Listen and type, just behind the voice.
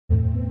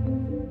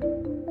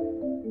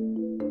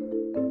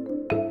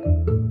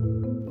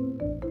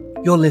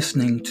You're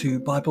listening to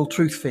Bible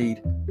Truth Feed,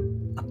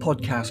 a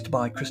podcast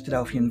by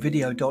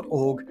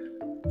Christadelphianvideo.org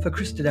for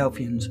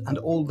Christadelphians and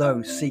all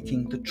those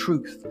seeking the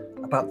truth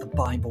about the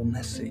Bible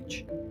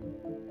message.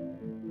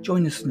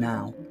 Join us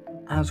now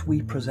as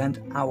we present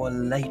our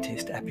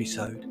latest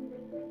episode.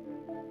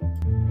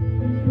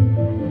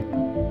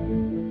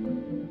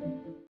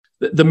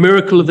 The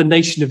miracle of the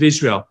nation of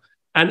Israel.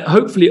 And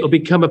hopefully it'll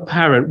become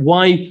apparent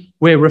why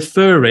we're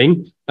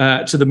referring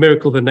to the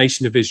miracle of the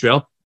nation of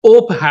Israel.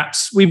 Or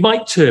perhaps we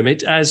might term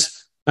it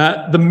as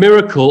the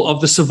miracle of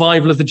the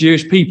survival of the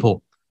Jewish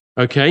people.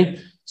 Okay,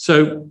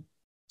 so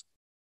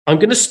I'm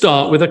going to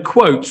start with a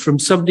quote from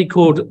somebody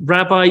called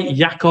Rabbi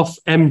Yaakov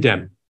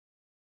Emden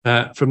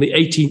from the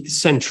 18th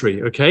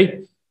century.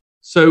 Okay,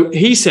 so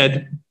he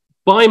said,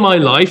 "By my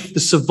life, the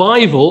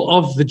survival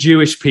of the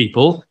Jewish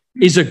people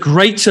is a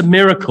greater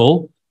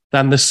miracle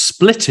than the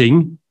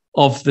splitting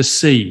of the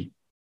sea."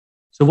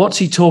 So what's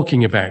he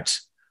talking about?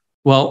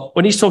 Well,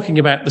 when he's talking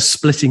about the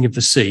splitting of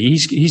the sea,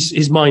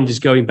 his mind is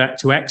going back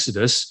to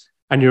Exodus.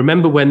 And you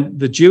remember when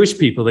the Jewish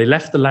people, they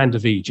left the land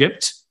of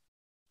Egypt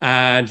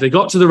and they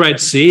got to the Red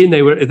Sea and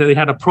they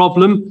had a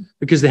problem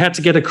because they had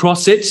to get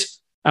across it.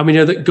 And we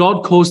know that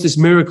God caused this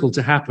miracle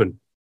to happen.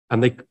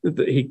 And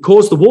he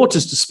caused the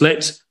waters to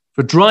split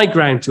for dry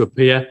ground to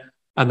appear.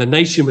 And the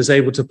nation was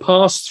able to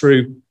pass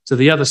through to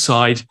the other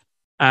side.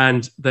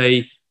 And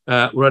they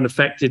were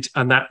unaffected.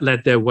 And that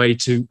led their way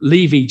to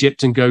leave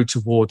Egypt and go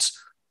towards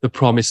the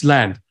promised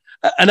land.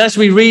 And as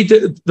we read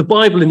the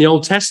Bible in the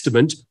Old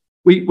Testament,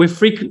 we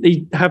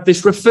frequently have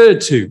this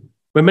referred to,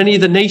 where many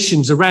of the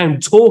nations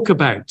around talk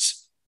about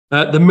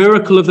the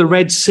miracle of the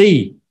Red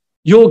Sea.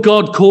 Your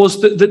God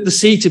caused the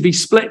sea to be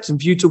split and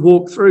for you to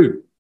walk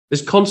through.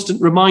 There's constant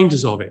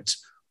reminders of it.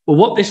 But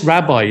what this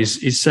rabbi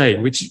is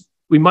saying, which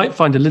we might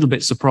find a little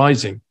bit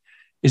surprising,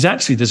 is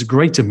actually there's a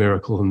greater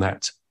miracle than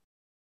that.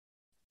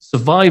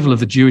 Survival of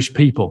the Jewish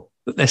people,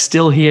 that they're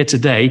still here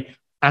today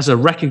as a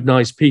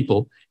recognized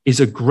people, is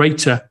a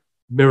greater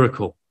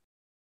miracle.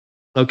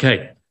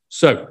 Okay,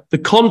 so the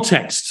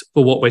context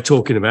for what we're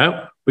talking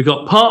about, we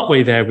got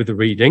partway there with the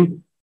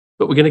reading,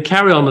 but we're going to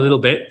carry on a little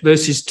bit,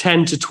 verses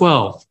 10 to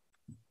 12,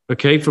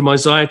 okay, from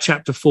Isaiah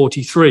chapter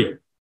 43.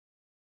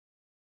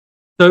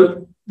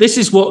 So this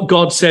is what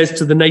God says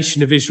to the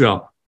nation of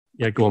Israel.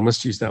 Yeah, go on,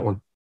 let's use that one.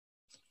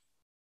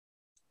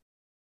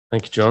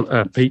 Thank you,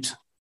 John. Pete.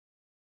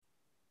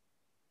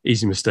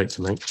 Easy mistake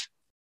to make.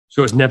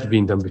 Sure, it's never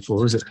been done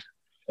before, is it?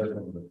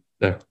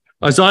 No.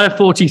 Isaiah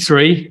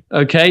 43,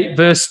 okay,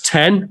 verse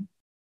 10.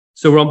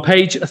 So we're on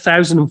page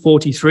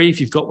 1043,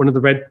 if you've got one of the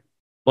red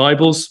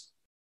Bibles.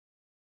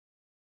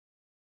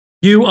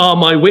 "You are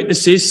my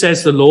witnesses,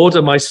 says the Lord,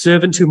 and my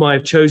servant whom I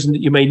have chosen,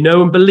 that you may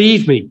know and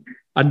believe me,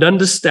 and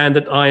understand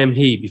that I am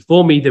he.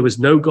 Before me there was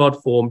no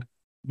God formed,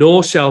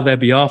 nor shall there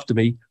be after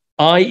me.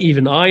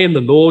 Even I am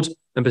the Lord,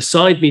 and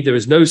beside me there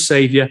is no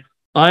Savior.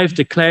 I have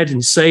declared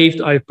and saved,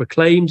 I have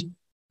proclaimed,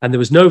 and there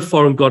was no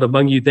foreign God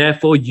among you.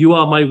 Therefore, you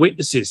are my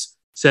witnesses,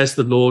 says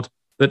the Lord,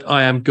 that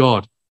I am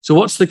God." So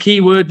what's the key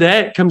word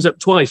there? It comes up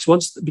twice,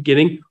 once at the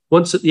beginning,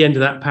 once at the end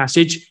of that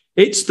passage.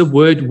 It's the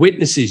word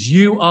witnesses.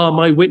 You are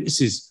my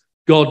witnesses,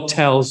 God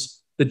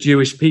tells the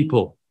Jewish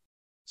people.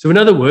 So in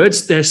other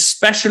words, they're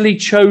specially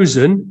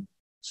chosen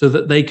so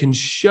that they can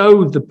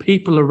show the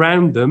people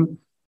around them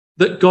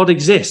that God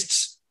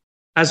exists.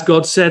 As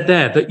God said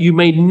there, that you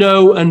may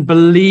know and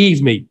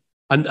believe me,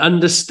 and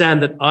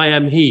understand that I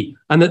am he,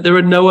 and that there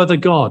are no other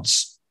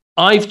gods.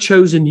 I've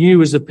chosen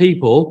you as a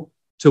people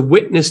to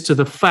witness to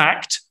the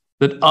fact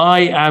that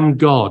I am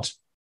God.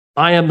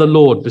 I am the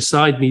Lord.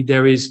 Beside me,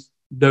 there is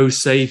no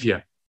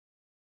Savior.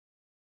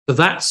 So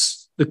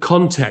that's the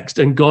context.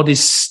 And God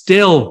is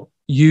still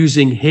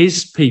using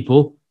his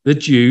people, the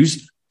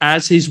Jews,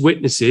 as his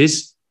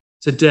witnesses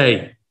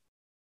today.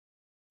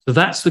 So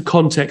that's the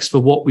context for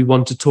what we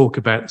want to talk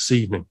about this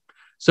evening.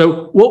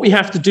 So what we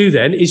have to do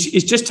then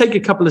is just take a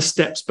couple of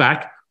steps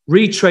back,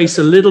 retrace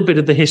a little bit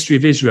of the history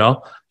of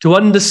Israel to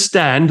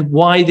understand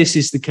why this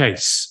is the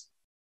case.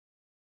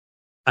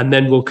 And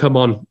then we'll come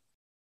on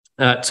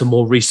to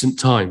more recent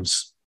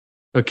times.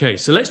 Okay,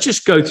 so let's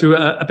just go through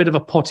a bit of a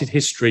potted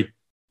history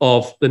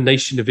of the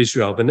nation of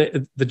Israel,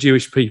 the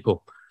Jewish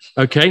people.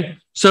 Okay,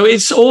 so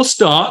it all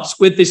starts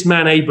with this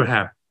man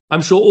Abraham.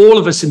 I'm sure all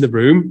of us in the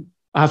room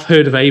have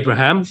heard of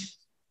Abraham,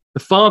 the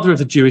father of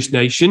the Jewish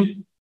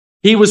nation.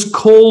 He was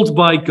called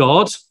by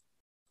God.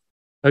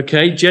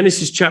 Okay,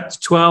 Genesis chapter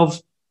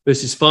 12,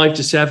 verses 5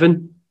 to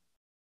 7.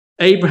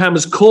 Abraham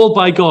was called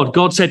by God.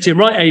 God said to him,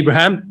 "Right,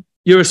 Abraham,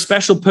 you're a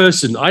special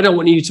person. I don't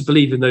want you to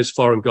believe in those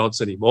foreign gods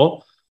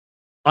anymore.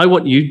 I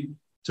want you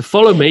to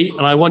follow me,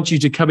 and I want you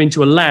to come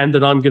into a land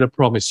that I'm going to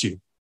promise you."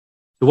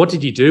 So what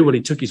did he do? Well,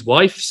 he took his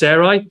wife,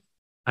 Sarai,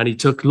 and he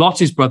took Lot,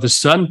 his brother's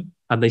son,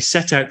 and they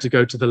set out to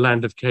go to the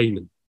land of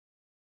Canaan.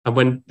 And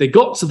when they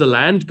got to the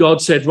land,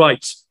 God said,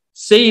 "Right,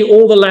 see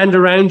all the land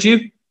around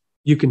you?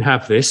 You can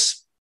have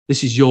this.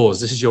 This is yours.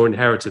 This is your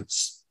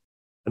inheritance.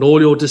 And all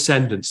your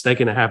descendants, they're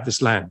going to have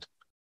this land."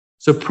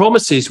 So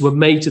promises were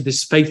made to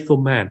this faithful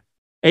man.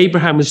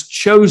 Abraham was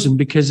chosen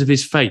because of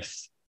his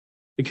faith,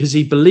 because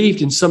he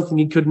believed in something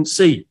he couldn't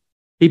see.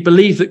 He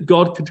believed that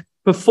God could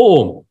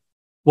perform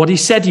what he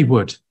said he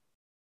would.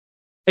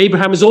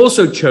 Abraham was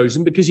also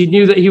chosen because he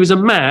knew that he was a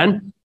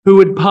man who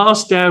would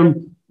pass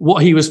down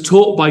what he was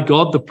taught by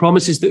God, the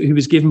promises that he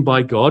was given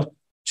by God,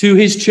 to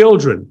his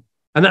children.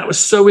 And that was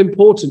so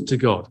important to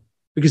God,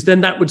 because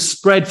then that would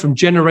spread from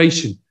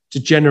generation to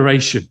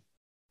generation.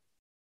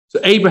 So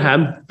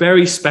Abraham,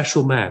 very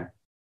special man.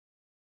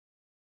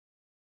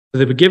 So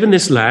they were given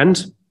this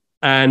land,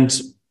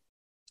 and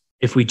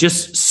if we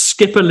just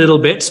skip a little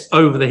bit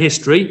over the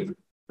history,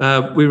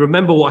 we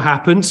remember what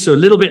happened. So a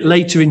little bit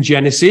later in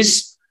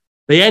Genesis,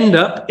 they end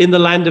up in the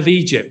land of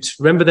Egypt.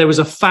 Remember, there was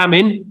a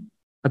famine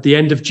at the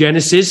end of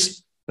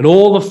Genesis, and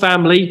all the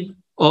family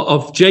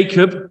of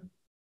Jacob,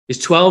 his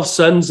 12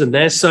 sons and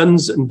their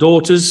sons and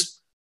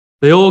daughters,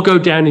 they all go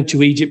down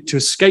into Egypt to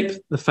escape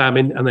the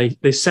famine, and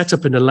they set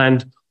up in the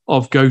land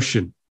of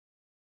Goshen.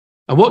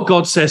 And what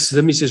God says to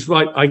them, he says,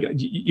 right,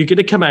 you're going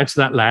to come out of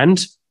that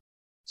land.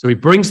 So he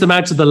brings them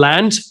out of the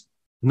land,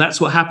 and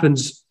that's what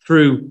happens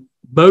through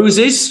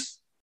Moses,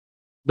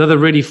 another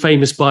really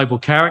famous Bible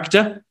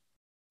character.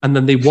 And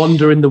then they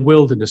wander in the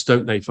wilderness,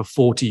 don't they, for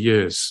 40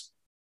 years.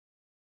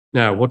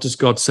 Now, what does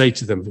God say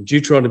to them? In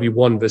Deuteronomy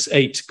 1, verse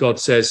 8, God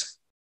says,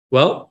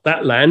 well,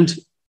 that land,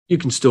 you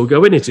can still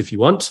go in it if you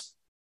want.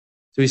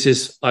 So he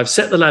says, I've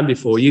set the land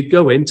before you.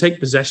 Go in, take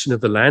possession of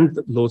the land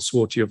that the Lord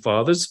swore to your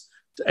fathers,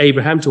 to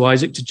Abraham, to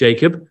Isaac, to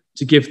Jacob,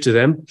 to give to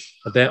them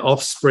and their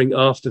offspring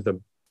after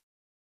them.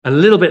 And a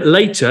little bit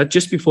later,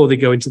 just before they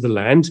go into the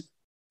land,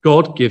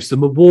 God gives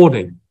them a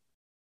warning.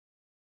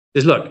 He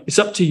says, look, it's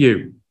up to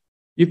you.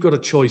 You've got a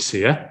choice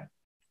here.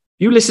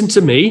 You listen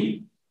to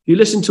me. You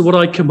listen to what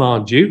I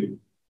command you,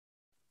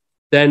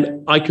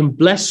 then I can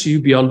bless you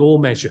beyond all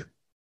measure.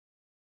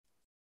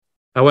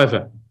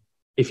 However,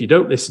 if you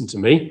don't listen to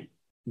me,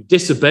 you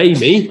disobey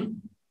me,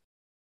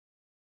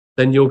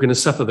 then you're going to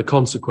suffer the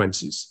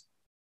consequences.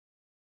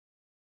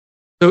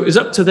 So it was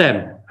up to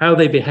them how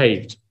they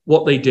behaved,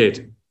 what they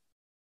did.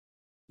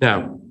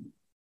 Now,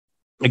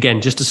 again,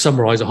 just to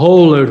summarize a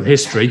whole load of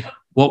history,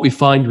 what we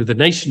find with the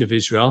nation of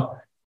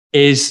Israel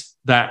is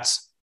that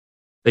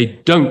they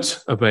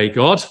don't obey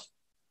God.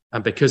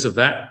 And because of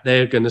that,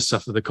 they're going to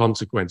suffer the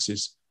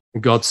consequences.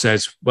 And God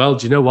says, well,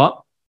 do you know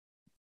what?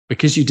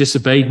 Because you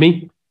disobeyed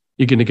me,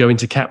 you're going to go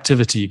into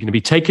captivity. You're going to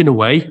be taken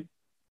away.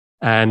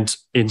 And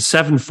in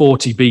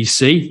 740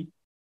 BC,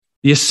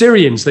 the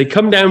Assyrians, they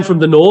come down from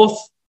the north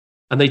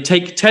and they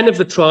take 10 of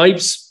the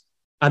tribes,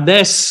 and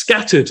they're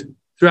scattered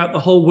throughout the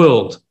whole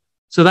world.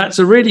 So that's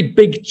a really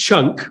big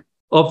chunk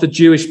of the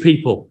Jewish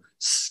people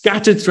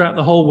scattered throughout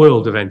the whole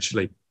world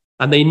eventually.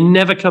 And they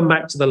never come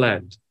back to the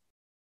land.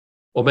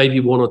 Or maybe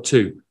one or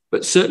two,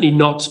 but certainly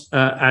not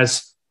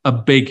as a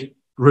big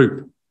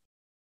group.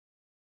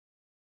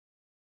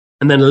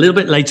 And then a little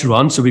bit later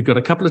on, so we've got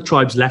a couple of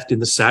tribes left in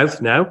the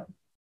south now.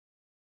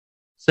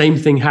 Same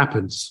thing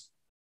happens.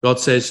 God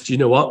says, do you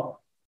know what?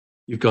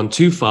 You've gone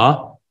too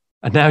far,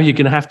 and now you're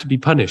going to have to be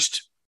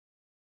punished.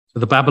 So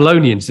the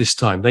Babylonians this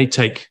time, they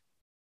take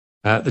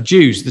the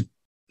Jews, the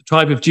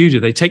tribe of Judah,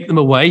 they take them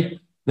away.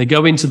 They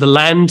go into the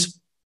land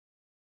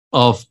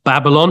of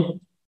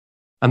Babylon.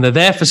 And they're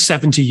there for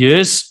 70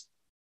 years.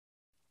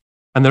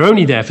 And they're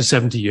only there for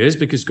 70 years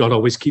because God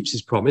always keeps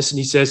his promise. And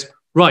he says,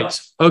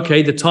 right,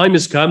 okay, the time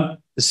has come.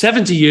 The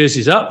 70 years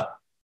is up.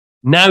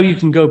 Now you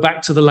can go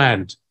back to the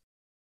land.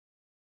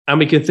 And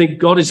we can think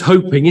God is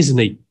hoping, isn't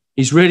he?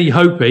 He's really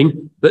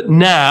hoping that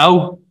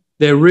now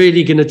they're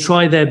really going to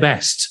try their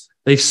best.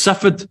 They've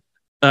suffered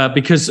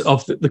because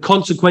of the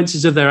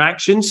consequences of their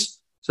actions.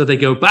 So they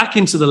go back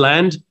into the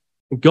land.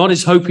 And God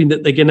is hoping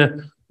that they're going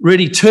to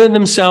really turn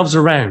themselves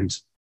around.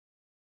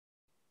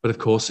 But of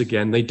course,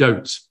 again, they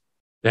don't.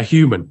 They're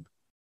human.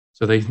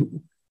 So they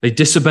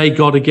disobey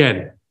God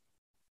again.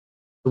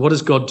 So what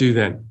does God do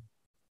then?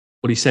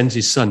 Well, he sends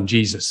his son,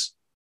 Jesus,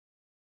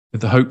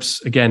 with the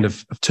hopes, again,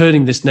 of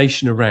turning this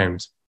nation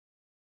around.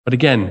 But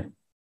again,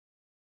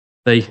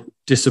 they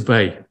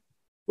disobey.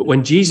 But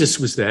when Jesus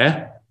was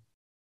there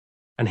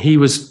and he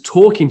was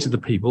talking to the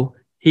people,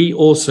 he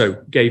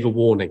also gave a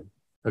warning.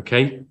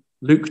 Okay?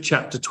 Luke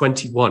chapter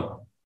 21.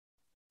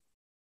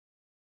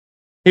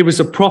 It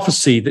was a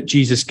prophecy that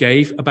Jesus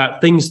gave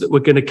about things that were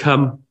going to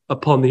come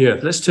upon the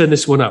earth. Let's turn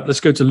this one up. Let's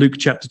go to Luke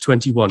chapter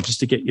 21, just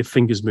to get your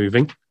fingers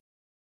moving.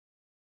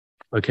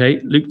 Okay,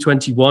 Luke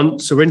 21.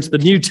 So we're into the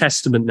New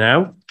Testament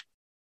now.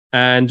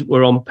 And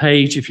we're on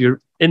page, if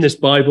you're in this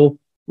Bible,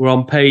 we're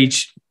on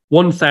page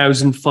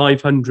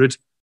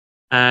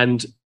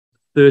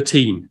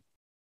 1513.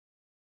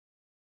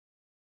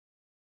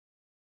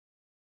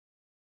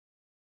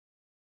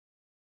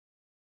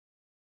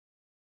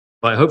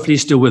 Right, hopefully you're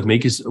still with me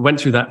because I went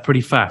through that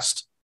pretty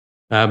fast.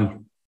 It's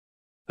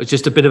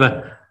just a bit of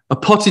a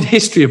potted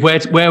history of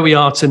where we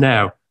are to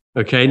now,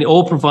 okay? And it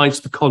all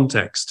provides the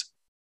context.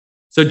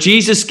 So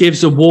Jesus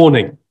gives a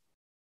warning.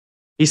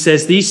 He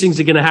says these things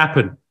are going to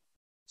happen.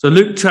 So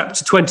Luke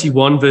chapter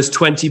 21, verse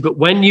 20, but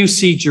when you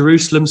see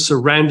Jerusalem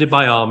surrounded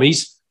by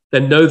armies,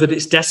 then know that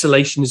its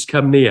desolation has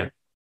come near.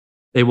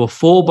 They will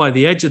fall by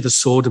the edge of the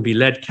sword and be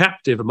led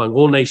captive among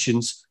all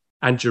nations,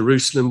 and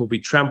Jerusalem will be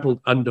trampled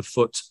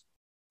underfoot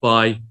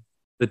by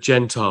the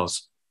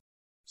Gentiles.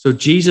 So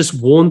Jesus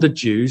warned the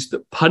Jews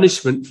that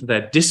punishment for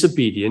their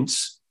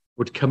disobedience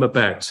would come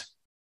about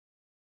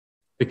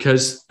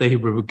because they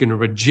were going to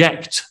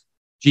reject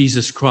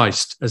Jesus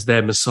Christ as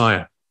their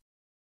Messiah.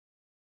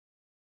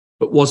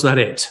 But was that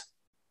it?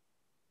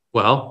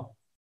 Well,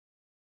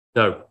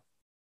 no.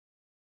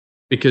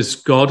 Because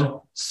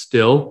God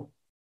still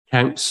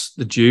counts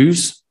the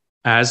Jews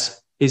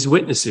as his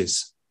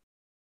witnesses.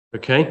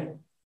 Okay?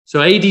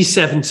 So AD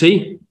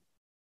 70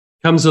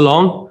 comes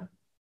along.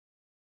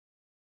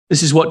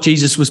 This is what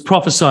Jesus was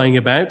prophesying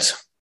about.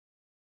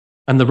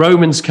 And the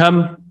Romans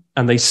come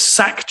and they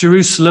sack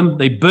Jerusalem.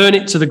 They burn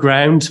it to the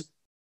ground.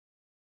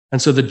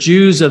 And so the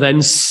Jews are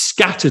then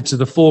scattered to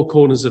the four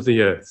corners of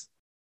the earth.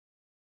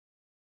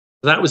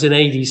 That was in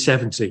AD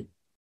 70.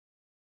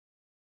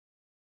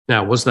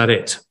 Now, was that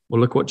it?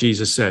 Well, look what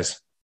Jesus says.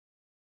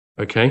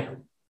 Okay?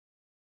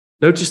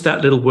 Notice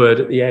that little word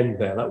at the end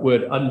there, that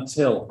word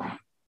until.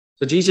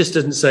 So Jesus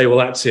doesn't say, well,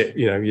 that's it.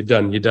 You know, you're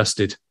done, you're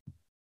dusted.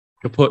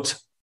 Kaput.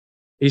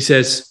 He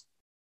says,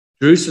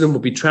 Jerusalem will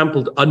be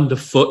trampled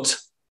underfoot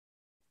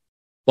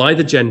by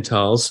the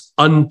Gentiles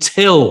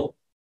until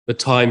the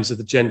times of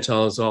the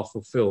Gentiles are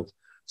fulfilled.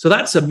 So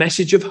that's a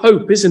message of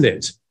hope, isn't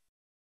it?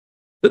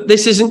 That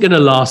this isn't going to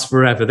last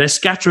forever. Their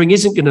scattering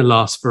isn't going to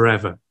last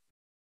forever.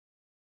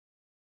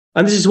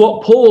 And this is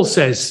what Paul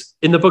says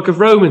in the book of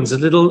Romans,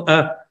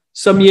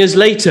 some years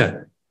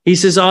later. He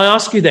says, I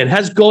ask you then,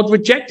 has God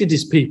rejected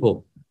his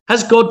people?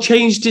 Has God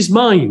changed his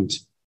mind?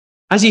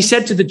 Has he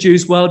said to the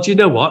Jews, well, do you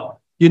know what?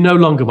 You're no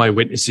longer my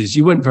witnesses.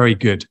 You weren't very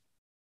good.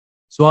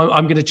 So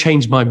I'm going to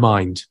change my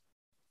mind.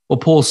 Well,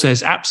 Paul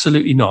says,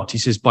 absolutely not. He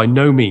says, by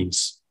no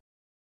means.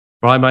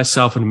 For I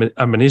myself am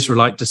an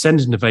Israelite,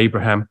 descendant of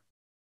Abraham,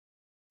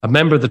 a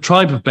member of the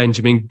tribe of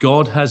Benjamin.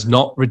 God has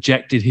not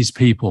rejected his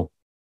people,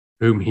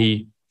 whom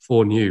he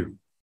foreknew.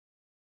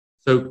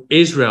 So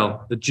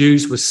Israel, the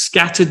Jews, were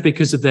scattered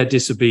because of their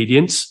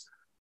disobedience,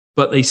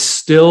 but they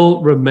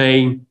still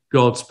remain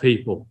God's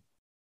people.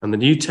 And the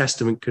New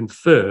Testament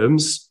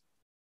confirms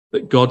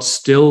that God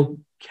still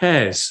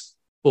cares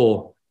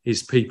for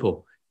his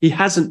people. He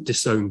hasn't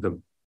disowned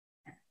them.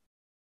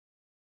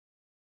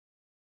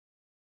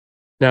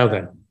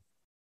 Now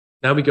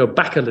we go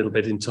back a little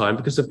bit in time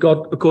because of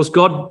God. Of course,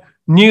 God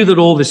knew that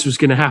all this was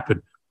going to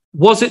happen.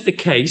 Was it the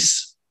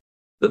case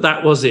that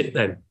that was it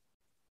then?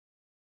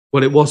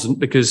 Well, it wasn't,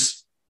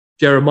 because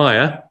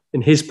Jeremiah,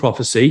 in his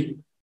prophecy,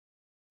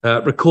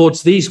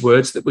 records these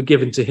words that were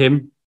given to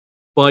him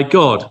by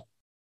God.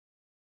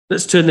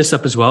 Let's turn this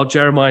up as well.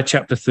 Jeremiah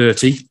chapter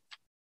 30.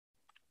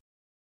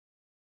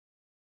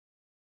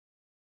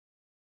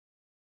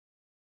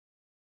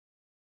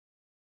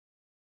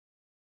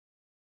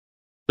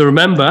 So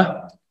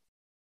remember,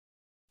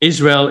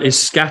 Israel is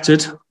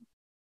scattered.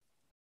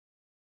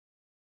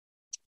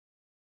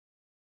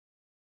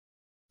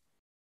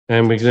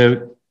 And we're going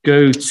to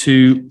go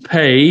to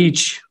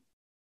page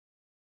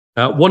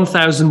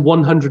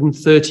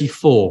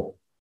 1134.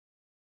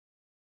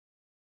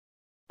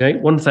 Okay,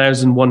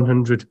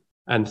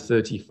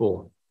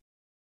 1134.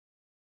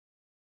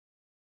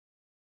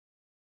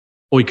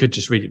 Or you could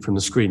just read it from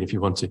the screen if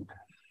you want to.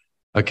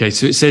 Okay,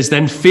 so it says,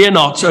 then fear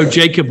not, O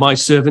Jacob, my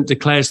servant,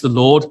 declares the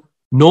Lord,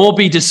 nor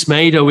be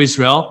dismayed, O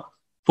Israel,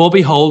 for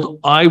behold,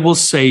 I will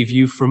save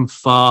you from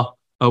far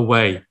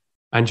away,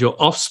 and your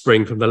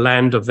offspring from the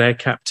land of their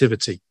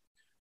captivity.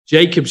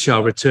 Jacob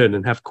shall return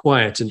and have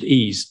quiet and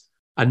ease,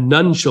 and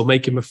none shall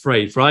make him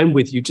afraid, for I am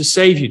with you to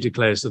save you,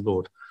 declares the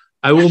Lord.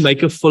 I will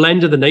make a full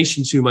end of the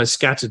nations among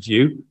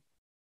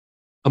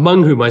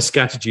whom I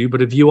scattered you,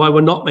 but of you I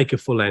will not make a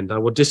full end. I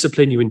will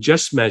discipline you in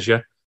just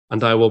measure,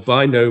 and I will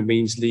by no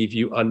means leave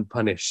you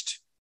unpunished.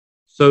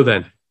 So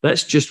then,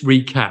 let's just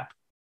recap.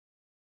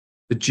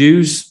 The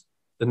Jews,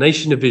 the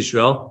nation of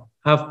Israel,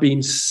 have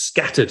been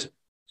scattered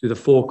to the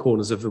four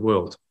corners of the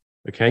world.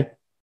 Okay?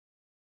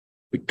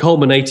 It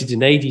culminated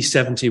in AD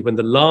 70 when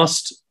the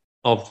last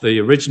of the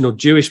original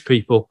Jewish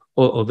people,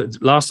 or the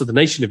last of the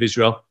nation of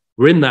Israel,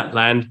 were in that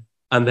land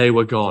and they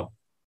were gone.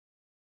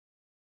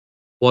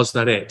 Was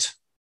that it?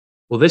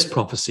 Well, this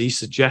prophecy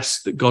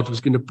suggests that God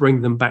was going to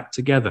bring them back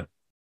together.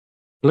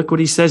 Look what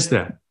he says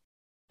there.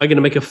 I'm going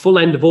to make a full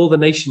end of all the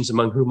nations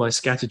among whom I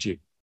scattered you.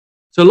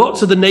 So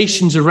lots of the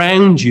nations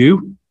around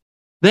you,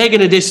 they're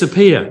going to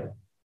disappear,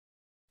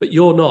 but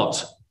you're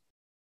not.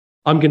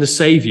 I'm going to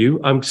save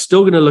you. I'm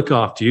still going to look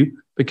after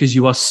you because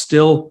you are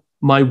still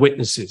my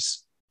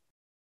witnesses.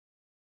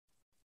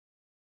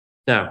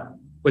 Now,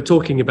 we're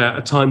talking about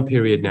a time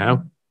period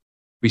now.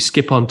 We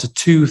skip on to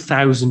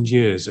 2,000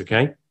 years,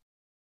 okay?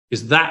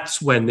 Because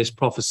that's when this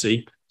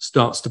prophecy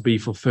starts to be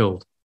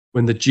fulfilled,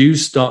 when the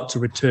Jews start to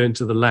return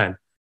to the land.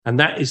 And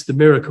that is the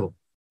miracle.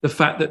 The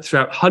fact that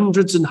throughout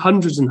hundreds and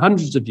hundreds and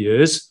hundreds of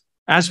years,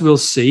 as we'll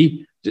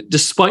see,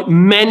 despite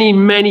many,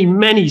 many,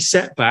 many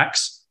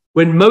setbacks,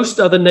 when most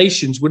other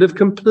nations would have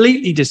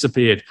completely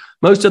disappeared,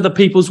 most other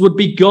peoples would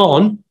be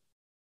gone,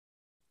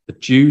 the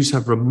Jews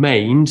have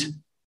remained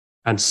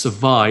and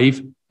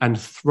survive and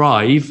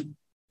thrive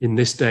in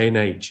this day and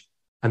age.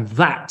 And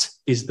that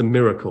is the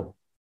miracle.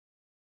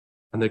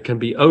 And there can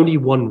be only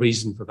one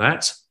reason for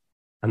that,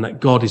 and that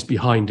God is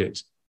behind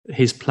it.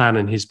 His plan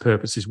and his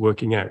purpose is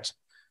working out.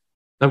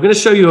 I'm going to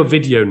show you a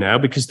video now,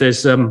 because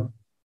there's a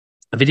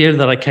video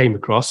that I came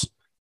across.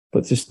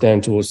 Put this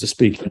down towards the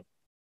speaker.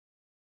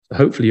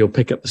 Hopefully you'll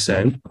pick up the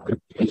sound.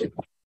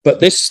 But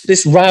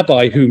this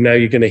rabbi who now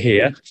you're going to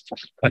hear,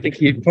 I think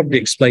he probably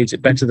explains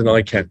it better than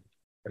I can.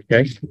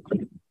 Okay?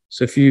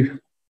 So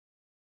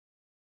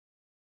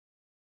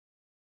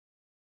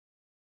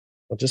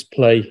I'll just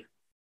play.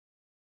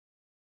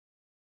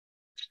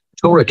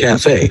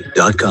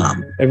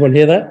 TorahCafe.com. Everyone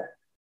hear that?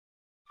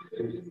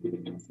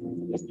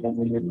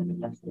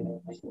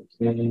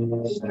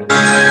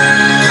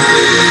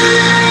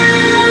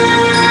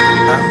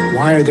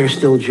 Why are there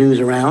still Jews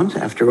around,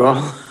 after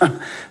all?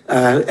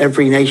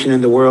 Every nation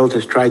in the world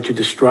has tried to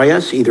destroy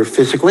us, either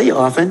physically,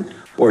 often,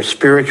 or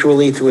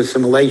spiritually through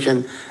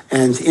assimilation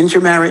and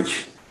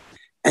intermarriage.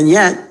 And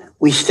yet,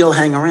 we still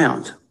hang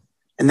around.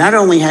 And not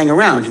only hang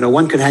around,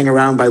 one could hang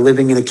around by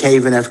living in a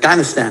cave in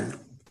Afghanistan.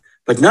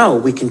 But no,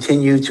 we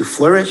continue to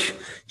flourish,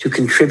 to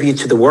contribute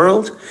to the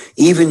world.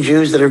 Even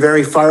Jews that are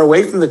very far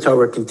away from the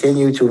Torah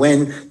continue to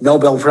win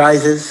Nobel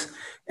Prizes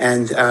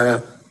and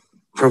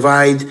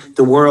provide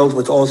the world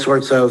with all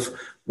sorts of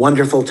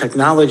wonderful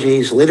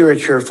technologies,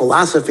 literature,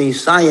 philosophy,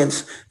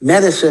 science,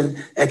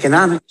 medicine,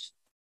 economics.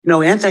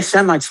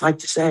 Anti-Semites like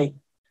to say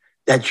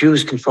that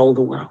Jews control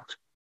the world.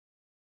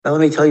 Now,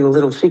 let me tell you a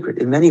little secret.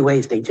 In many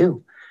ways, they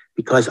do,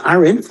 because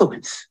our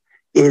influence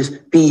is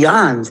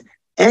beyond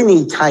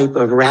any type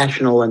of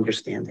rational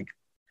understanding.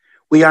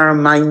 We are a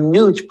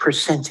minute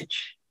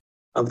percentage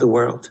of the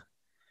world.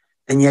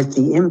 And yet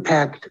the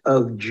impact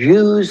of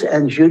Jews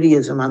and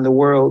Judaism on the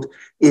world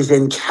is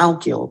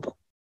incalculable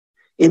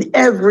in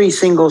every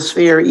single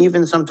sphere,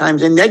 even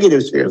sometimes in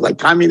negative spheres like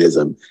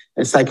communism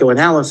and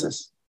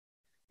psychoanalysis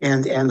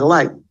and the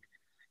like.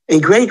 A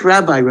great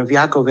rabbi, Rav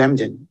Yaakov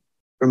Emden,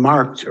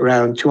 remarked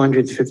around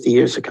 250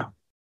 years ago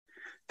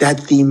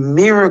that the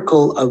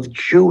miracle of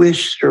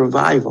Jewish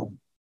survival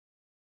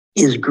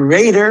is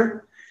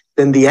greater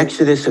than the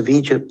exodus of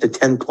Egypt, the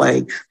 10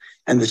 plagues,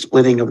 and the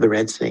splitting of the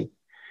Red Sea.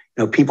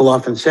 People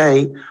often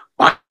say,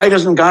 why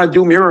doesn't God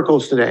do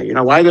miracles today?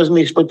 Why doesn't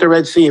he split the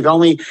Red Sea? If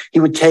only he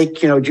would take,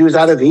 Jews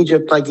out of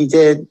Egypt like he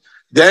did,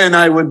 then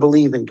I would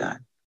believe in God.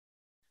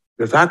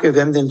 Rav Yaakov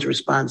Emden's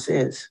response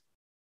is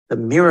the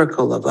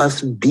miracle of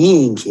us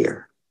being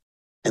here.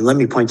 And let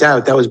me point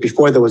out, that was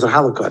before there was a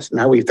Holocaust.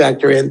 Now we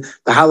factor in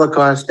the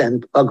Holocaust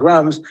and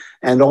pogroms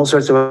and all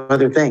sorts of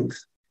other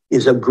things,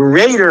 is a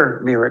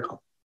greater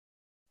miracle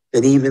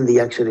than even the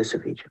exodus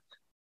of Egypt.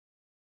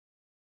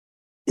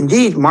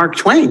 Indeed, Mark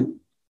Twain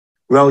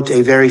wrote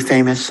a very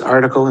famous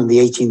article in the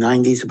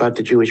 1890s about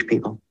the Jewish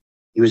people.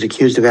 He was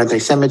accused of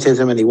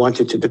anti-Semitism and he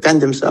wanted to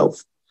defend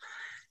himself.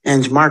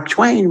 And Mark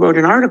Twain wrote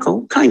an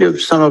article, kind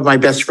of some of my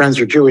best friends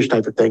are Jewish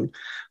type of thing,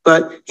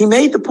 but he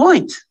made the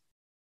point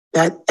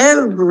that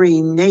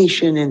every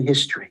nation in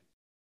history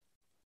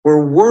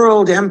were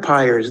world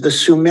empires, the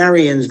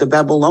Sumerians, the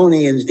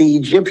Babylonians, the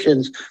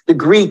Egyptians, the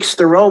Greeks,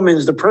 the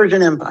Romans, the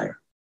Persian Empire.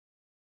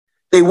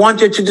 They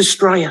wanted to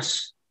destroy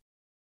us.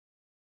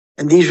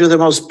 And these are the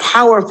most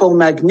powerful,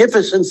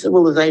 magnificent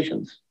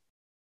civilizations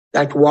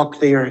that walked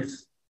the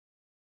earth.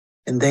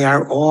 And they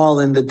are all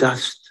in the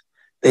dust.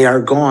 They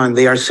are gone.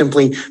 They are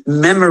simply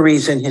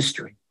memories in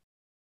history.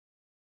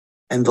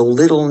 And the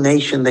little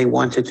nation they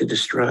wanted to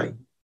destroy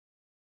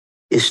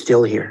is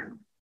still here.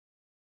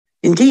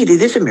 Indeed,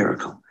 it is a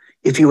miracle.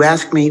 If you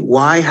ask me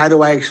why, how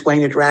do I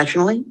explain it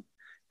rationally?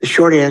 The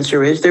short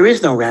answer is there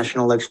is no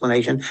rational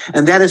explanation.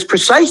 And that is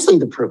precisely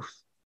the proof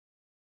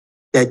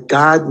that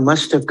God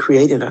must have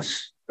created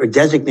us or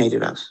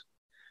designated us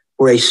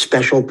for a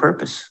special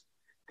purpose.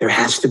 There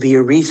has to be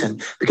a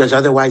reason, because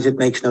otherwise it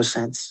makes no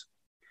sense.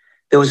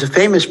 There was a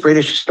famous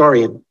British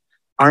historian,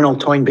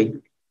 Arnold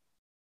Toynbee,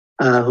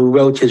 who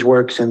wrote his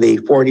works in the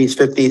 40s,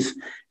 50s,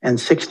 and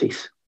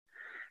 60s.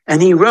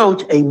 And he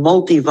wrote a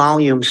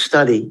multi-volume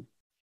study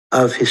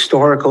of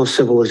historical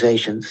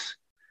civilizations.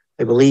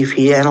 I believe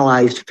he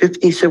analyzed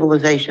 50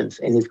 civilizations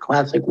in his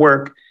classic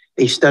work,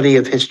 A Study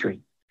of History.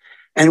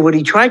 And what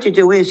he tried to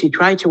do is he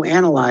tried to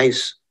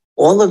analyze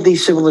all of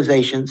these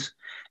civilizations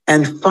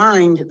and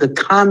find the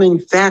common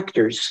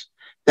factors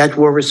that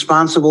were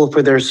responsible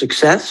for their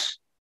success,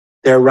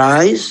 their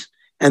rise,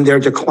 and their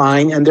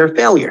decline and their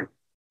failure.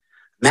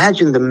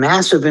 Imagine the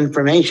massive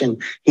information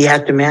he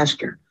had to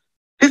master.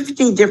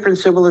 50 different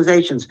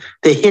civilizations,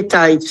 the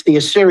Hittites, the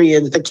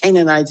Assyrians, the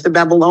Canaanites, the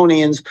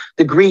Babylonians,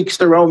 the Greeks,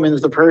 the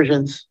Romans, the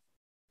Persians,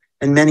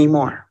 and many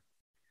more.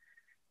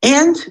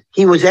 And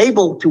he was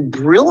able to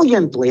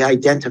brilliantly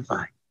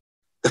identify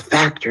the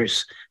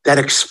factors that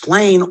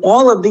explain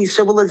all of these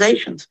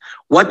civilizations,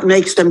 what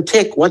makes them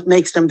tick, what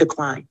makes them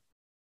decline.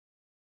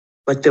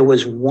 But there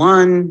was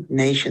one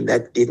nation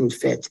that didn't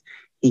fit.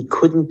 He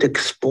couldn't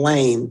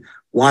explain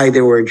why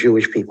there were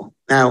Jewish people.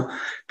 Now,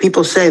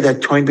 people say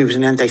that Toynbee was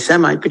an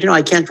anti-Semite, but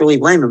I can't really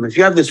blame him. If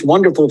you have this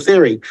wonderful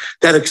theory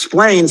that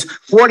explains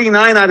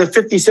 49 out of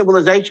 50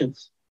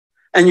 civilizations,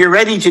 and you're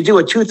ready to do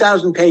a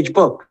 2,000-page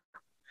book,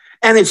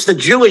 and it's the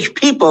Jewish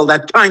people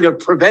that kind of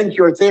prevent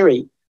your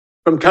theory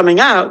from coming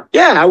out,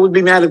 yeah, I would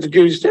be mad at the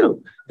Jews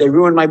too. They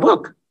ruined my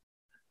book.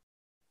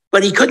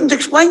 But he couldn't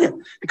explain it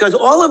because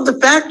all of the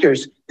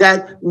factors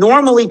that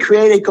normally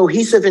create a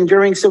cohesive,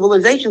 enduring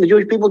civilization, the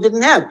Jewish people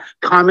didn't have.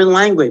 Common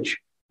language.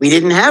 We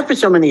didn't have for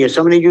so many years.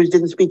 So many Jews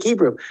didn't speak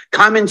Hebrew.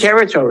 Common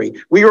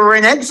territory. We were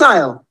in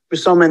exile for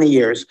so many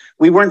years.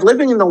 We weren't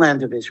living in the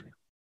land of Israel.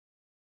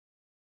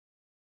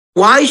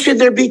 Why should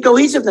there be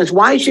cohesiveness?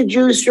 Why should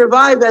Jews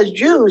survive as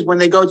Jews when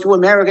they go to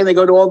America and they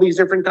go to all these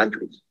different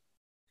countries?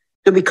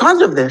 So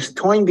because of this,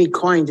 Toynbee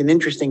coined an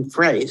interesting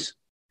phrase.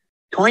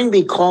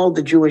 Toynbee called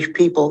the Jewish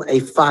people a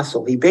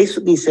fossil. He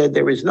basically said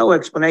there is no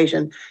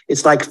explanation.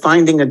 It's like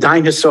finding a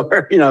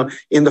dinosaur,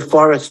 in the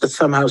forest that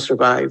somehow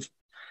survived.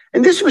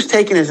 And this was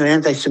taken as an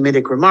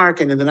anti-Semitic remark.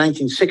 And in the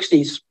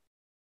 1960s,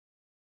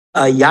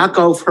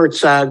 Yaakov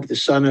Herzog, the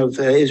son of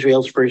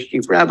Israel's first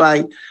chief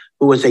rabbi,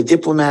 who was a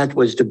diplomat,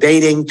 was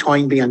debating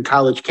Toynbee on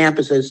college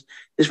campuses.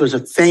 This was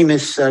a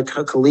famous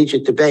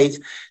collegiate debate,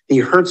 the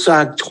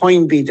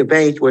Herzog-Toynbee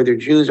debate, whether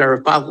Jews are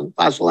a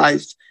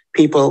fossilized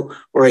people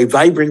or a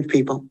vibrant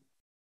people.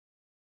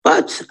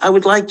 But I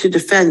would like to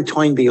defend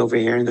Toynbee over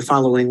here in the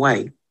following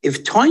way.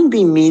 If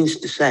Toynbee means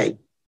to say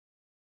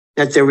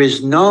that there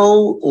is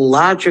no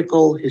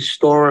logical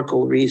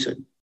historical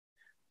reason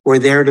for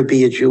there to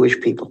be a Jewish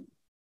people,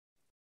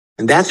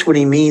 and that's what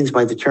he means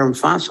by the term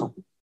fossil,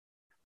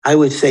 I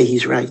would say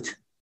he's right.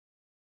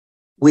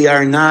 We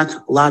are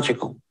not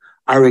logical.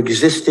 Our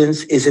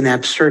existence is an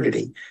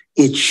absurdity.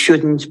 It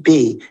shouldn't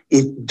be.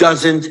 It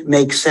doesn't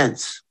make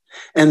sense.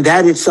 And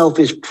that itself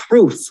is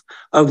proof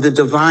of the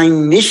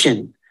divine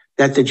mission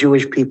that the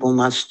Jewish people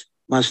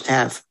must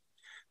have.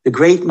 The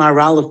great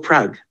Maharal of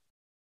Prague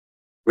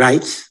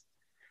writes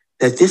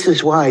that this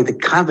is why the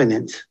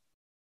covenant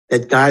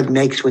that God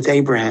makes with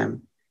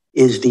Abraham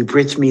is the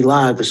Brit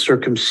Milah, the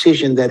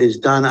circumcision that is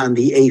done on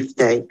the 8th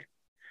day.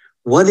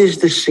 What is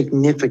the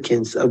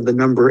significance of the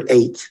number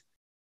 8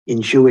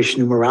 in Jewish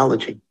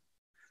numerology?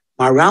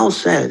 Maharal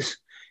says,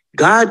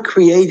 God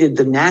created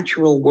the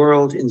natural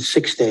world in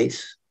 6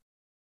 days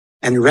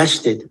and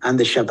rested on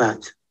the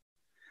Shabbat.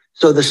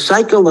 So the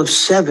cycle of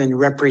 7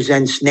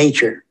 represents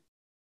nature,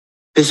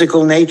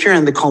 physical nature,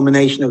 and the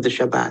culmination of the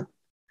Shabbat.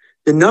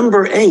 The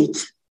number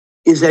 8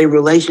 is a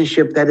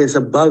relationship that is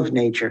above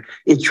nature.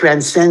 It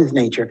transcends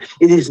nature.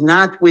 It is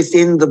not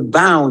within the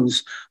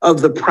bounds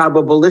of the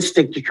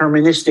probabilistic,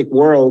 deterministic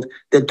world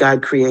that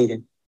God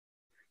created.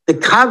 The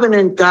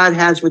covenant God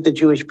has with the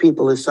Jewish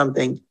people is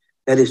something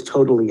that is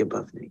totally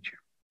above nature.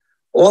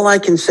 All I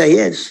can say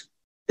is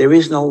there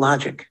is no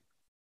logic.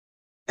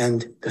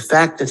 And the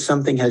fact that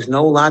something has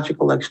no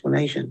logical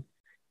explanation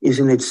is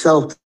in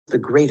itself the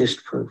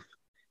greatest proof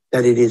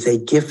that it is a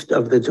gift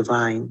of the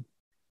divine.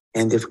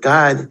 And if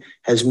God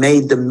has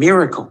made the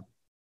miracle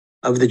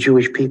of the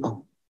Jewish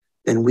people,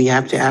 then we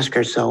have to ask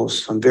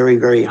ourselves some very,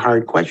 very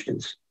hard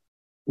questions.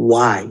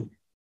 Why?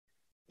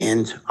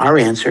 And our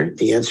answer,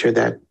 the answer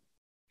that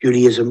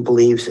Judaism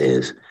believes,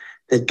 is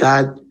that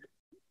God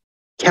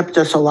kept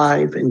us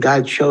alive and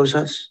God chose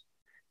us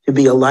to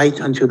be a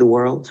light unto the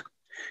world,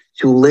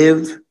 to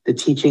live the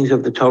teachings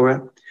of the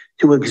Torah,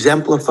 to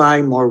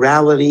exemplify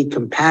morality,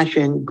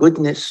 compassion,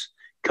 goodness,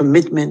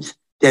 commitment,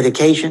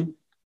 dedication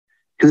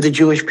to the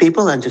Jewish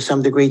people and to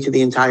some degree to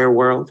the entire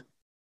world.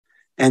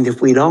 And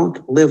if we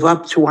don't live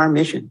up to our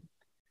mission,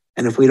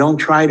 and if we don't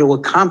try to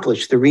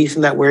accomplish the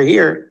reason that we're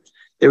here,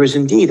 there is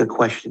indeed a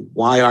question.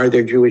 Why are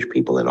there Jewish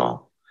people at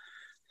all?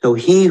 So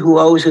he who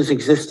owes his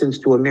existence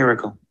to a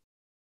miracle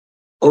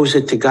owes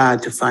it to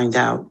God to find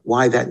out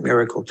why that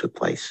miracle took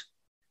place.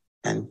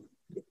 And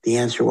the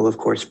answer will, of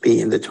course,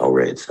 be in the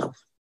Torah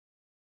itself.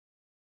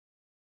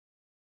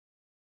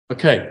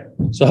 Okay,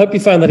 so I hope you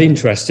found that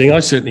interesting. I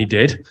certainly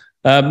did.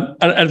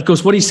 And of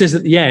course, what he says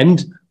at the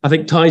end, I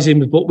think ties in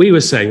with what we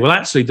were saying. Well,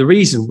 actually, the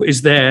reason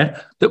is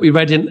there that we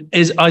read in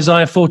is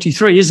Isaiah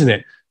 43, isn't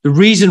it? The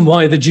reason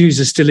why the Jews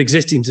are still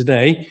existing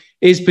today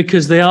is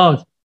because they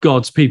are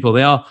God's people.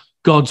 They are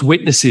God's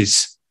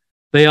witnesses.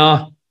 They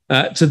are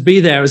to be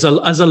there as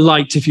a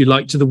light, if you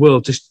like, to the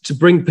world, to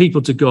bring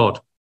people to God.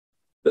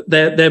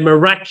 Their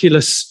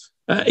miraculous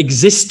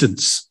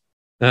existence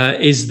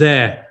is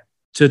there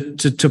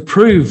to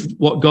prove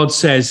what God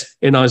says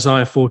in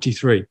Isaiah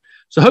 43.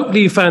 So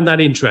hopefully you found that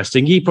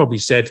interesting. He probably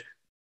said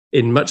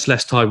in much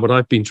less time what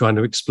I've been trying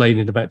to explain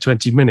in about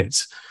 20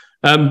 minutes.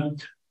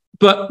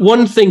 But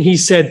one thing he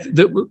said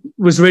that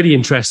was really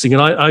interesting,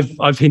 and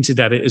I've hinted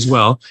at it as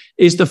well,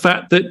 is the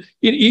fact that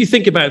you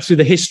think about through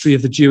the history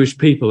of the Jewish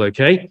people,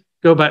 okay?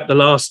 Go back the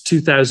last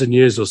 2,000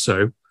 years or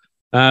so,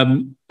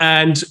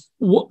 and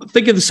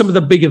think of some of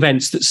the big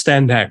events that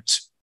stand out.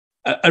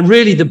 And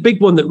really the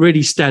big one that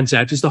really stands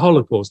out is the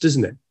Holocaust,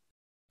 isn't it?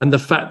 And the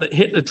fact that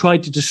Hitler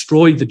tried to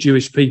destroy the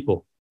Jewish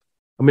people.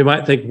 And we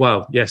might think,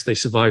 well, yes, they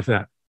survived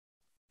that.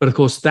 But of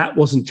course, that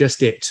wasn't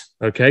just it.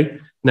 Okay.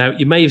 Now,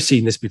 you may have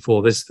seen this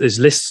before. There's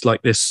lists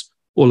like this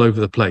all over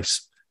the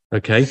place.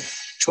 Okay.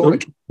 No,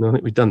 I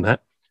think we've done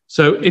that.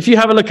 So if you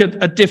have a look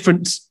at a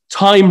different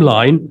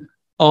timeline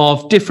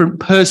of different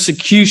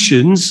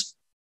persecutions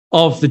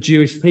of the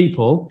Jewish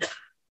people,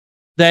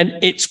 then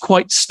it's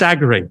quite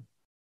staggering.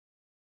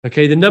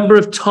 Okay. The number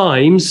of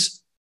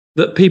times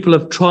that people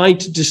have tried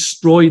to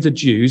destroy the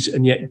Jews,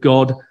 and yet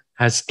God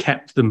has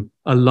kept them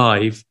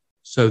alive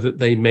so that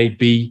they may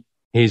be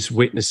his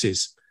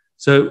witnesses.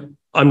 So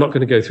I'm not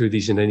going to go through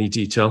these in any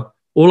detail.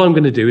 All I'm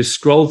going to do is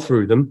scroll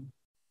through them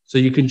so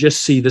you can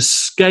just see the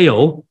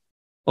scale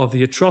of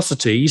the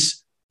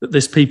atrocities that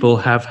this people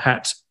have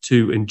had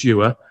to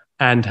endure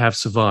and have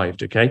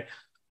survived, okay?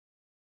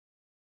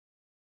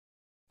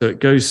 So it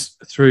goes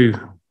through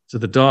to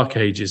the Dark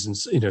Ages, and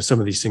some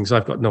of these things,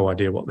 I've got no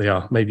idea what they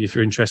are. Maybe if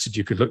you're interested,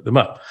 you could look them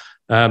up.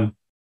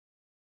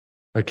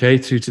 Okay,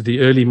 through to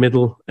the early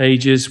Middle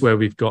Ages, where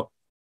we've got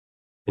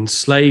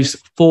enslaves,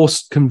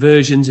 forced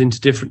conversions into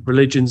different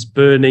religions,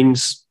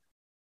 burnings,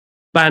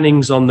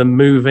 bannings on them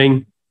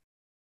moving,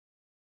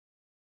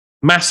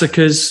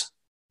 massacres,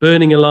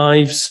 burnings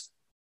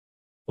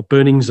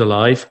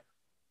alive,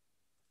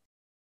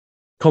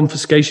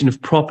 confiscation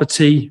of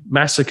property,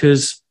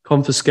 massacres,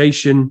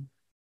 confiscation,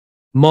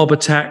 mob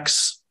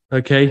attacks.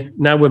 Okay,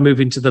 now we're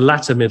moving to the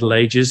latter Middle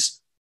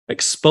Ages,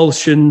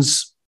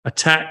 expulsions,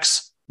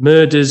 attacks,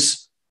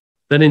 murders,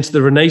 then into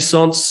the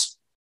Renaissance.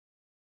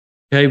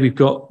 Okay, we've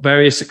got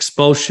various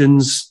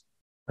expulsions,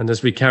 and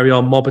as we carry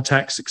on, mob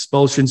attacks,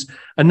 expulsions.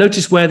 And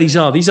notice where these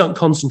are. These aren't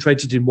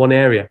concentrated in one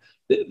area.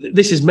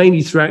 This is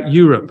mainly throughout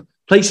Europe,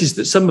 places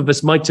that some of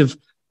us might have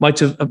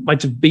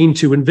been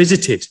to and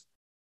visited.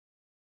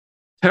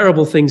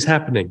 Terrible things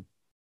happening.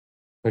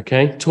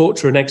 Okay,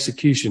 torture and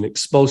execution,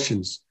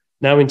 expulsions,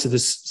 now into the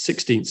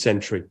 16th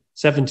century,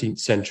 17th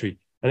century,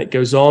 and it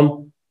goes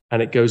on,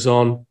 and it goes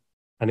on,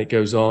 and it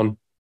goes on.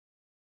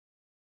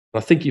 I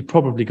think you've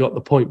probably got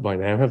the point by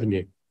now, haven't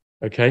you?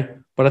 Okay,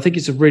 but I think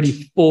it's a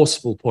really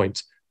forceful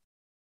point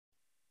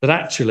that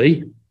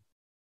actually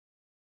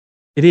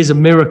it is a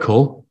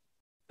miracle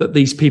that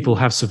these people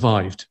have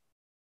survived,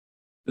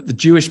 that the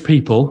Jewish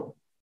people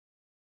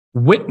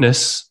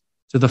witness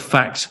to the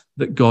fact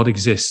that God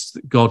exists,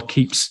 that God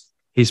keeps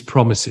his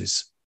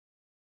promises.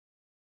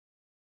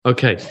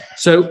 Okay,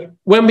 so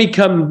when we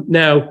come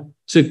now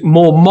to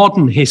more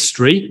modern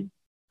history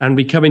and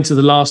we come into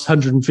the last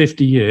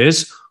 150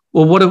 years,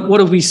 well, what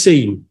have we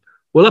seen?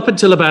 Well, up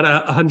until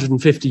about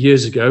 150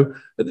 years ago,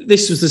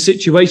 this was the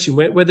situation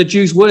where the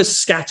Jews were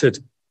scattered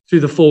through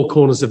the four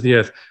corners of the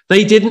earth.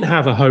 They didn't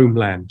have a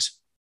homeland.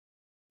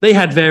 They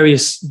had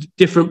various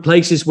different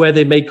places where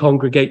they may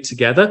congregate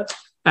together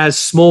as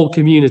small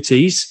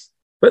communities,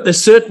 but there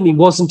certainly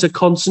wasn't a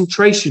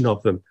concentration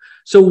of them.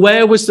 So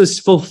where was this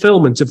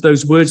fulfillment of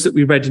those words that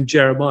we read in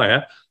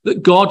Jeremiah,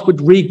 that God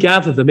would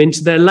regather them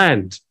into their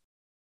land?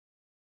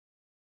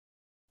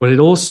 Well, it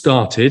all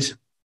started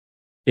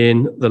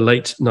in the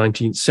late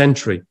 19th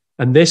century,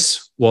 and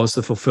this was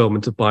the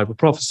fulfillment of Bible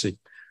prophecy.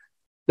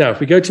 Now, if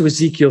we go to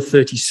Ezekiel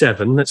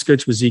 37, let's go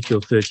to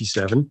Ezekiel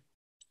 37.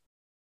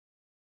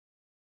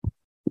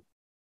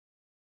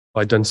 Have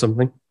I done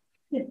something?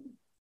 Yeah.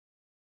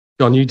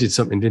 John, you did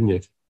something, didn't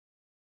you?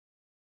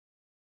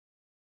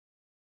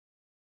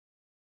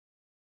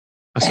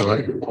 That's all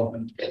right.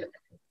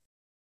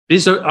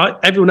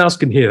 Everyone else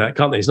can hear that,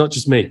 can't they? It's not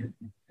just me.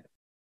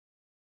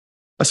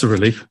 That's a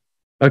relief.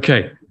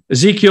 Okay,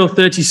 Ezekiel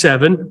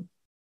 37.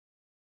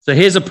 So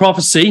here's a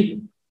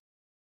prophecy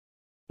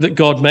that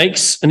God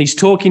makes, and he's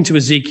talking to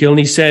Ezekiel, and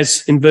he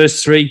says in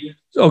verse 3,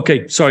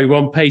 okay, sorry, we're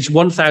on page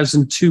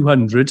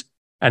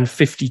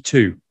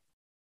 1252.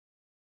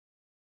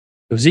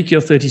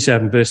 Ezekiel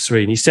 37, verse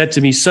 3, and he said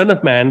to me, Son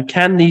of man,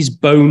 can these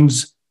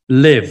bones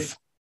live?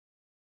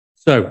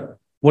 So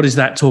what is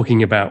that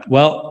talking about?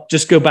 Well,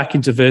 just go back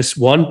into verse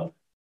 1,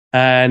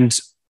 and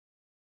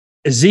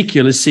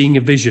Ezekiel is seeing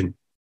a vision.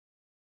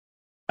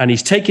 And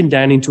he's taken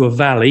down into a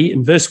valley.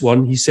 In verse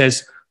 1, he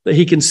says that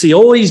he can see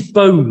all these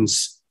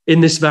bones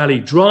in this valley,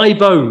 dry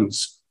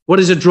bones. What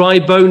does a dry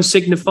bone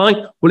signify?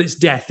 Well, it's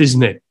death,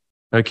 isn't it?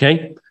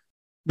 Okay.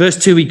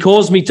 Verse 2, he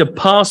caused me to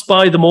pass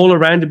by them all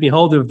around, and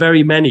behold, there were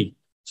very many.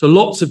 So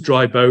lots of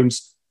dry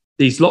bones.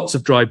 These lots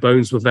of dry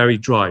bones were very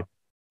dry.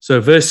 So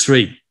verse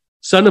 3,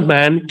 Son of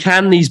man,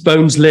 can these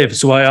bones live?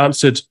 So I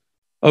answered,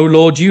 O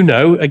Lord, you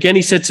know. Again,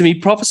 he said to me,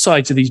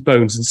 prophesy to these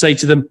bones and say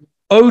to them,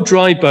 O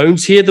dry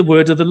bones, hear the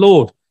word of the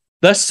Lord.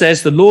 Thus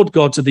says the Lord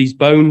God to these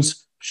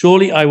bones,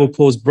 surely I will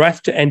cause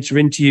breath to enter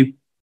into you,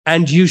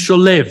 and you shall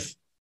live.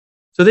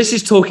 So this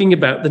is talking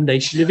about the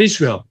nation of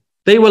Israel.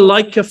 They were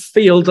like a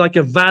field, like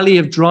a valley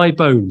of dry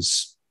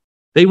bones.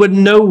 They were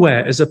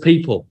nowhere as a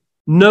people,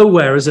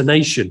 nowhere as a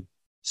nation,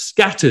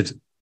 scattered,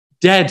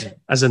 dead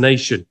as a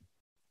nation.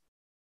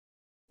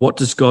 What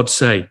does God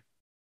say?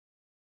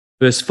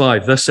 Verse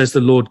 5, thus says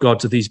the Lord God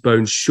to these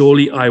bones,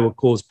 surely I will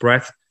cause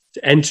breath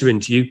to enter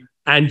into you,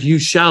 and you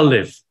shall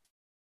live.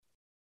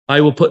 I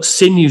will put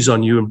sinews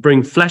on you and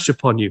bring flesh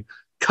upon you,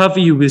 cover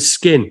you with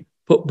skin,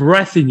 put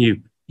breath in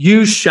you.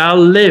 You shall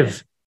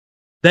live.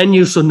 Then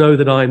you shall know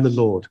that I am the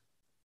Lord.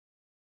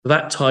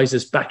 That ties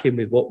us back in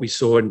with what we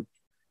saw in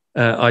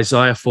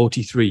Isaiah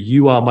 43.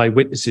 You are my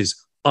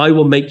witnesses. I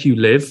will make you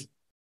live,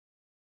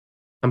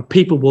 and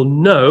people will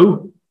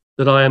know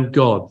that I am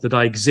God, that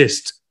I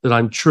exist, that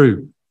I'm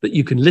true, that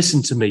you can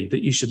listen to me,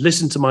 that you should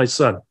listen to my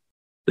son,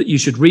 that you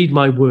should read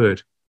my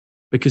word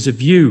because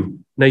of you,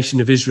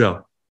 nation of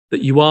Israel,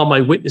 that you are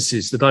my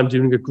witnesses, that I'm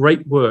doing a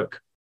great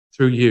work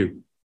through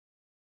you.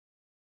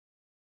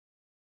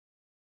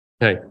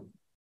 Okay.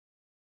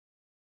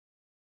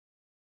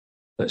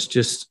 Let's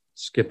just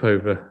skip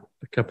over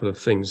a couple of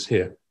things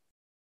here.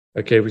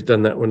 Okay, we've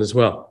done that one as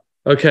well.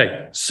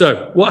 Okay,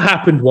 so what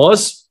happened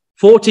was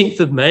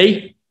 14th of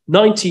May,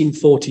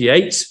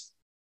 1948,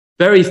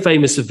 very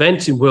famous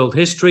event in world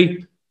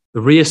history,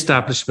 the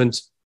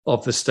re-establishment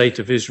of the State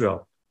of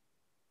Israel.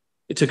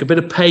 It took a bit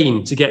of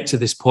pain to get to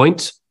this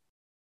point,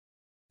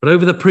 but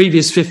over the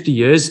previous 50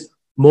 years,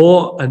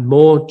 more and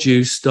more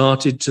Jews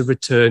started to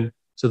return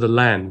to the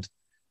land.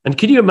 And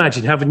can you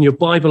imagine having your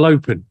Bible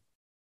open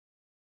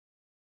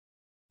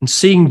and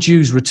seeing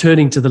Jews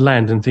returning to the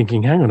land and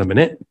thinking, hang on a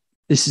minute,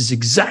 this is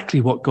exactly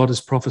what God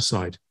has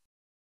prophesied.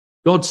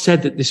 God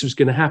said that this was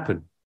going to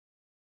happen.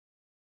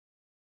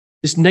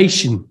 This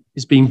nation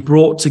is being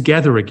brought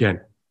together again.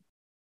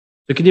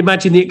 So can you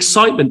imagine the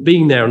excitement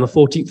being there on the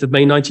 14th of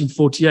May,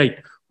 1948,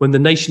 when the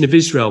nation of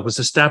Israel was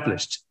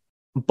established?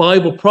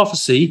 Bible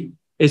prophecy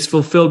is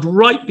fulfilled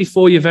right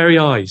before your very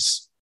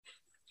eyes.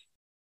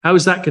 How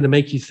is that going to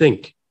make you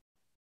think?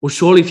 Well,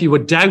 surely if you were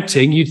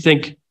doubting, you'd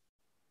think,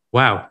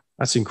 wow,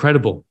 that's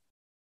incredible.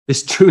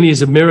 This truly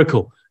is a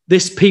miracle.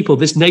 This people,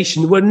 this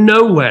nation were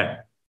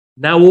nowhere.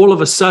 Now, all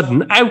of a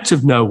sudden, out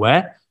of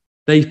nowhere,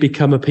 they've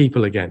become a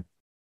people again.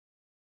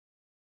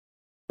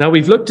 Now,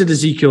 we've looked at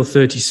Ezekiel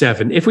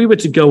 37. If we were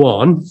to go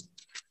on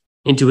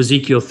into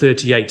Ezekiel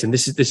 38, and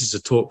this is a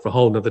talk for a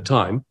whole nother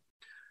time,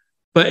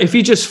 but if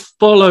you just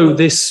follow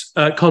this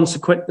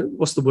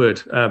what's the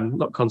word?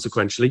 Not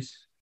consequentially.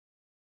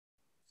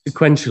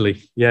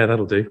 Sequentially. Yeah,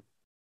 that'll do.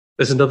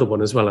 There's another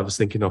one as well I was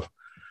thinking of.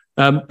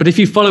 But if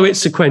you follow it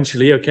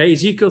sequentially, okay,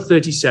 Ezekiel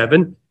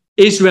 37,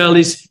 Israel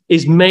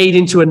is made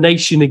into a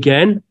nation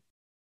again.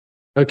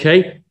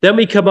 Okay, then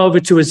we come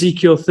over to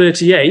Ezekiel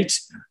 38,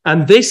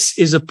 and this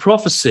is a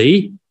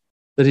prophecy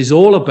that is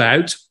all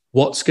about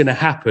what's going to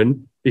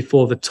happen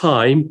before the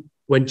time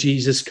when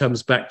Jesus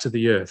comes back to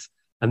the earth.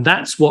 And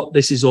that's what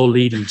this is all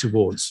leading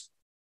towards.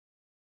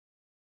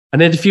 And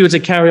then if you were to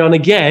carry on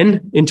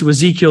again into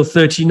Ezekiel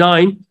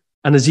 39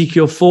 and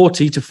Ezekiel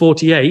 40 to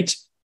 48,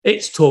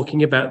 it's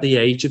talking about the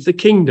age of the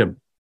kingdom.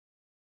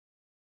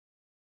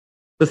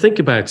 But think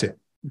about it.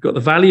 You've got the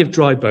valley of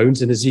dry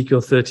bones in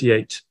Ezekiel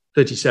 37,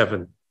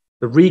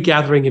 the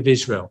regathering of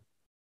Israel.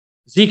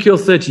 Ezekiel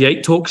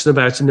 38 talks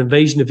about an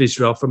invasion of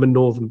Israel from a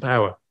northern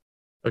power.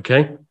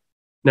 Okay?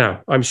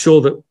 Now, I'm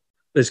sure that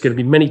there's going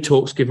to be many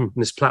talks given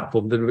from this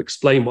platform that will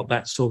explain what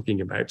that's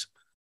talking about.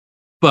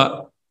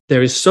 But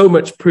there is so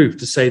much proof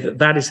to say that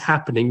that is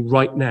happening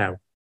right now.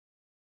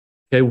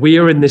 Okay? We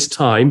are in this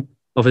time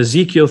of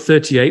Ezekiel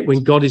 38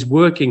 when God is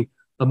working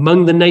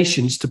among the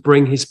nations to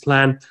bring his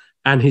plan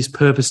and his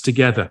purpose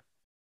together.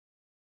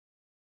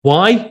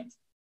 Why?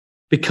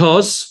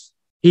 Because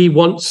he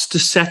wants to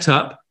set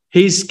up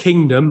his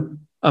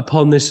kingdom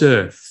upon this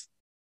earth.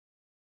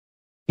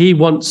 He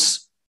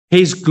wants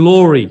his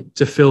glory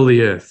to fill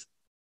the earth.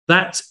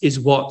 That is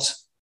what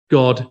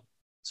God's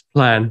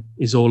plan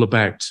is all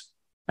about.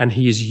 And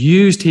he has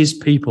used his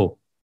people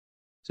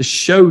to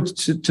show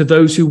to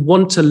those who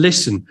want to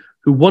listen,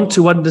 who want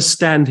to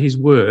understand his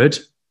word.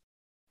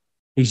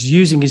 He's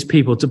using his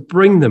people to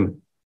bring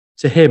them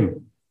to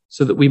him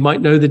so that we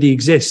might know that he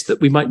exists,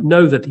 that we might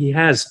know that he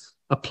has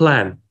a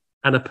plan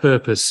and a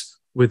purpose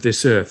with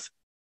this earth.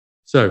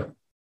 So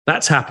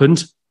that's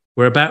happened.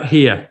 We're about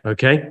here,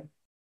 okay?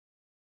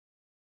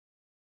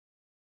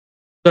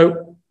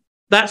 So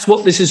that's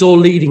what this is all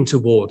leading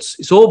towards.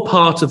 It's all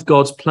part of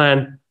God's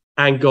plan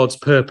and God's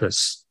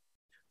purpose.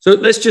 So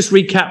let's just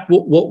recap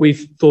what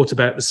we've thought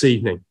about this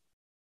evening.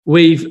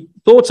 We've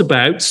thought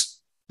about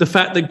the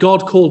fact that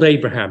God called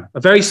Abraham, a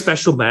very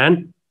special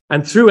man,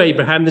 and through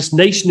Abraham, this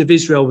nation of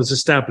Israel was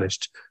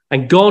established.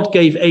 And God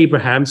gave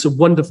Abraham some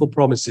wonderful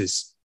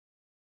promises.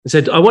 He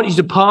said, I want you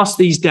to pass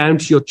these down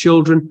to your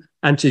children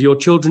and to your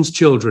children's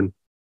children.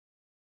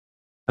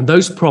 And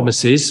those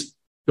promises,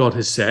 God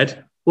has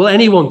said, well,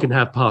 anyone can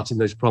have part in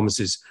those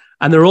promises.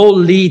 And they're all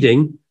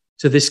leading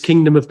to this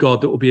kingdom of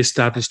God that will be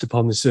established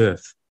upon this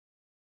earth.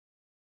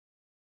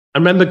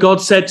 And remember,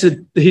 God said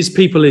to his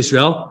people,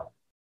 Israel,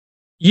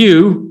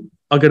 you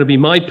are going to be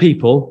my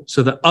people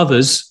so that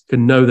others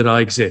can know that I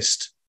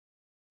exist.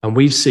 And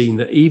we've seen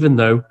that even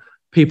though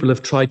people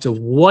have tried to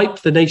wipe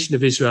the nation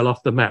of Israel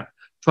off the map,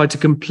 tried to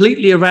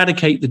completely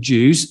eradicate the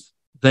Jews,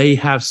 they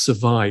have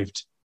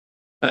survived.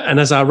 And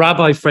as our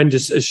rabbi friend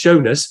has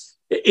shown us,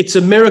 it's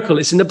a miracle.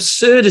 It's an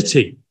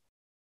absurdity.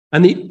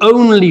 And the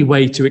only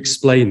way to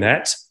explain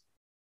that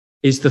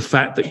is the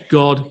fact that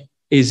God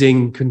is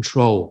in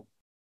control,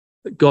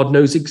 that God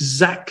knows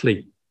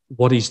exactly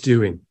what he's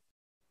doing.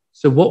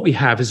 So what we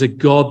have is a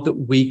God that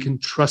we can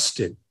trust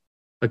in,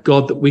 a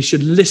God that we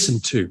should listen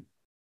to,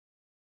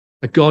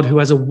 a God who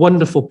has a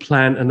wonderful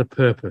plan and a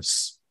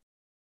purpose.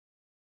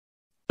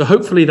 So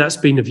hopefully that's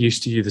been of use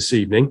to you this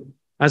evening.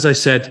 As I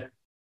said,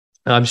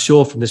 I'm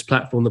sure from this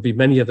platform there'll be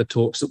many other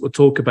talks that will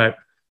talk about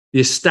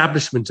the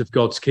establishment of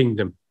God's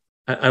kingdom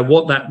and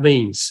what that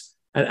means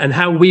and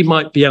how we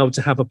might be able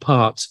to have a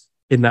part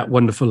in that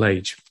wonderful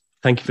age.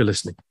 Thank you for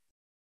listening.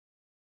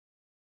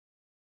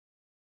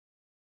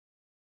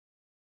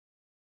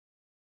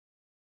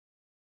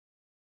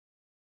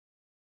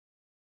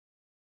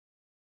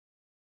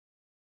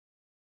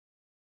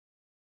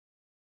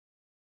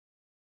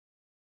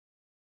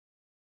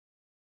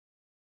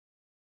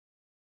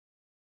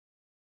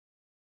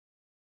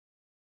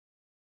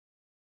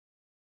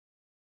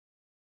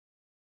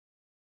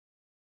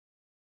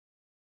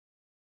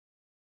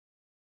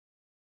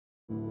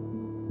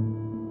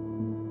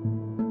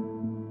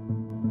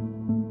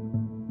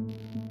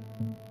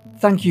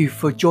 Thank you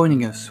for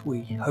joining us.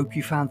 We hope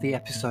you found the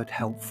episode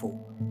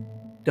helpful.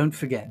 Don't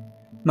forget,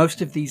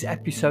 most of these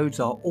episodes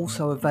are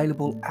also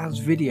available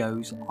as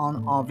videos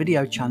on our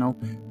video channel,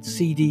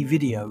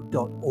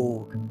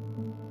 cdvideo.org.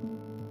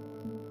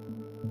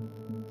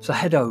 So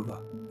head over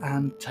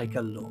and take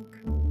a look.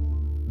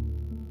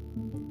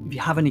 If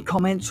you have any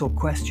comments or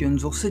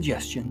questions or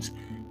suggestions,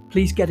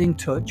 please get in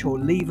touch or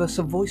leave us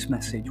a voice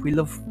message. We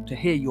love to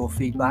hear your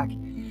feedback.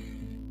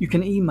 You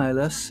can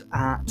email us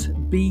at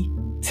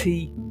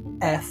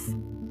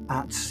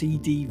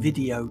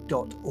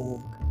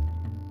btf@cdvideo.org.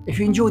 If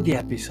you enjoyed the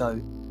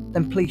episode,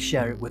 then please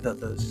share it with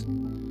others.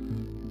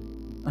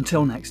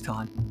 Until next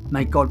time,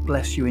 may God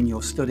bless you in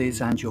your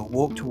studies and your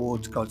walk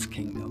towards God's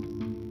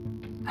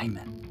kingdom.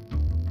 Amen.